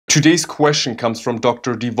Today's question comes from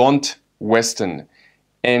Dr. Devont Weston,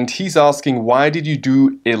 and he's asking, why did you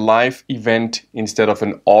do a live event instead of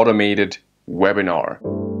an automated webinar?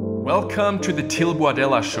 Welcome to the Till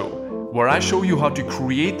Boadella Show, where I show you how to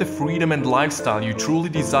create the freedom and lifestyle you truly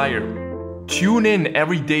desire. Tune in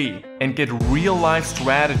every day and get real-life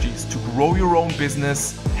strategies to grow your own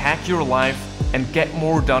business, hack your life, and get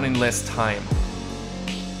more done in less time.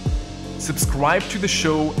 Subscribe to the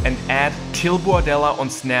show and add Till Boadella on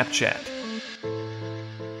Snapchat.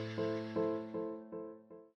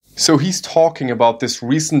 So he's talking about this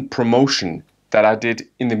recent promotion that I did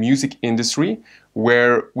in the music industry,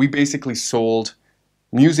 where we basically sold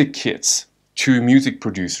music kits to music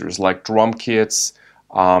producers, like drum kits,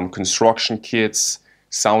 construction kits,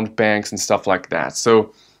 sound banks, and stuff like that.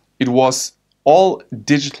 So it was all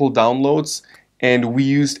digital downloads, and we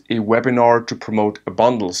used a webinar to promote a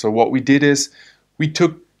bundle. So what we did is we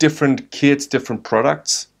took different kits, different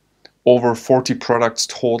products, over 40 products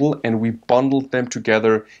total, and we bundled them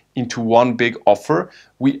together into one big offer.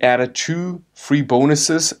 We added 2 free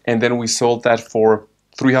bonuses, and then we sold that for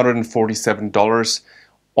 $347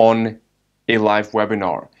 on a live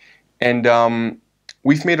webinar. And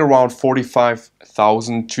we've made around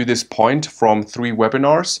 $45,000 to this point from 3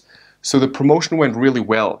 webinars. So the promotion went really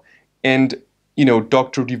well. And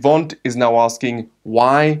Dr. Devont is now asking,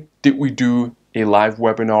 why did we do a live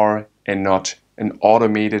webinar and not an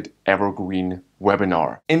automated evergreen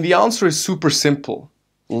webinar? And the answer is super simple.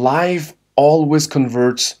 Live always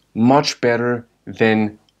converts much better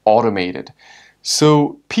than automated.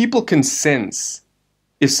 So people can sense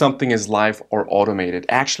if something is live or automated.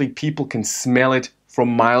 Actually, people can smell it from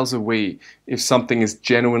miles away if something is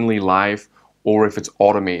genuinely live or if it's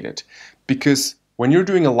automated. Because when you're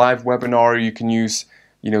doing a live webinar, you can use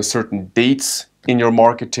certain dates in your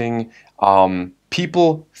marketing.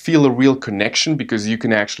 People feel a real connection because you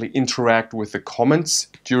can actually interact with the comments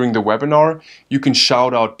during the webinar. You can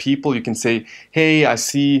shout out people. You can say, hey, I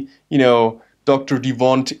see, Dr.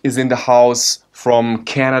 Devont is in the house from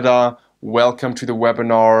Canada. Welcome to the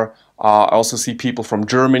webinar. I also see people from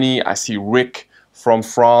Germany. I see Rick from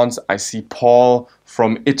France. I see Paul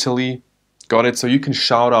from Italy. Got it? So you can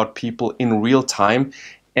shout out people in real time,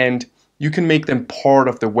 and you can make them part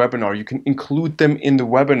of the webinar. You can include them in the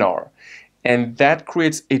webinar. And that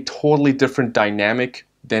creates a totally different dynamic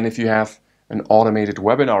than if you have an automated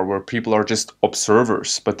webinar where people are just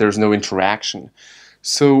observers, but there's no interaction.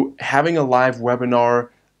 So having a live webinar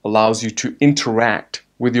allows you to interact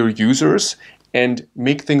with your users and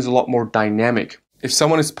make things a lot more dynamic. If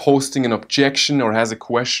someone is posting an objection or has a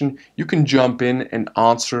question, you can jump in and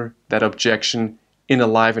answer that objection in a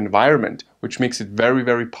live environment, which makes it very,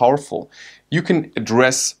 very powerful. You can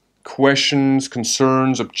address questions,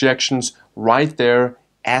 concerns, objections right there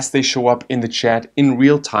as they show up in the chat in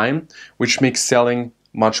real time, which makes selling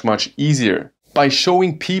much, much easier. By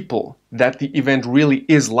showing people that the event really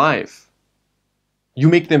is live, you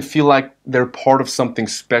make them feel like they're part of something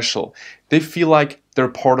special. They feel like they're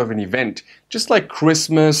part of an event. Just like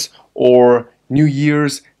Christmas or New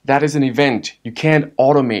Year's, that is an event. You can't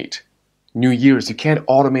automate New Year's. You can't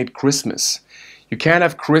automate Christmas. You can't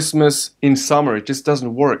have Christmas in summer. It just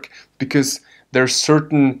doesn't work because there are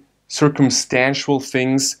certain circumstantial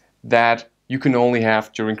things that you can only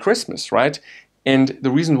have during Christmas, right? And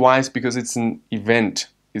the reason why is because it's an event.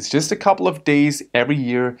 It's just a couple of days every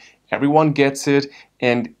year. Everyone gets it,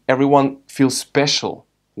 and everyone feels special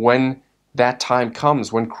when that time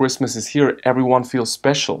comes. When Christmas is here, everyone feels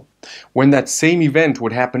special. When that same event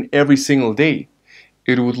would happen every single day,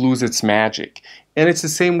 it would lose its magic. And it's the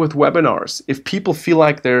same with webinars. If people feel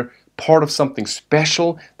like they're part of something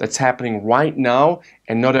special that's happening right now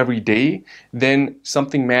and not every day, then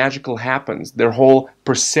something magical happens. Their whole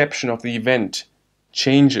perception of the event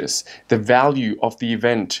changes. The value of the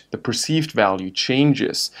event, the perceived value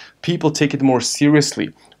changes. People take it more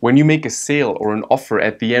seriously. When you make a sale or an offer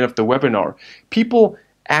at the end of the webinar, people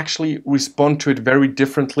actually respond to it very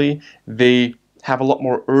differently. They have a lot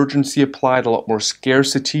more urgency applied, a lot more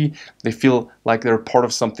scarcity. They feel like they're part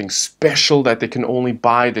of something special that they can only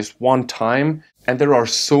buy this one time. And there are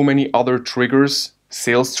so many other triggers,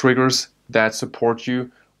 sales triggers, that support you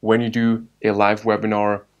when you do a live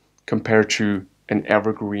webinar compared to an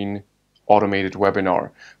evergreen automated webinar.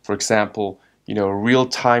 For example, a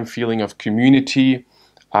real-time feeling of community,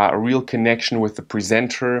 a real connection with the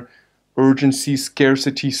presenter, urgency,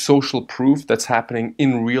 scarcity, social proof that's happening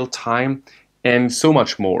in real time, and so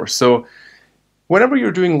much more. So whenever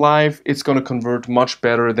you're doing live, it's going to convert much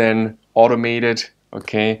better than automated,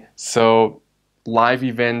 okay? So live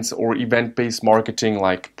events or event-based marketing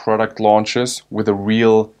like product launches with a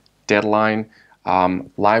real deadline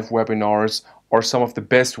live webinars are some of the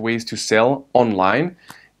best ways to sell online.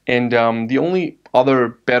 And the only other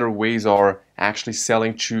better ways are actually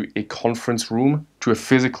selling to a conference room, to a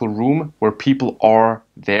physical room where people are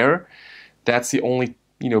there. That's the only,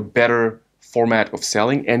 better format of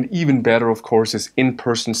selling. And even better, of course, is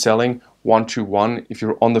in-person selling, one-to-one. If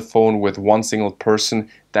you're on the phone with one single person,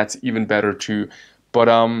 that's even better too. But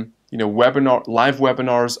live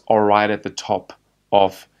webinars are right at the top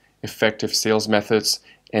of effective sales methods,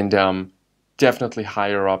 and definitely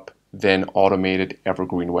higher up than automated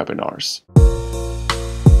evergreen webinars.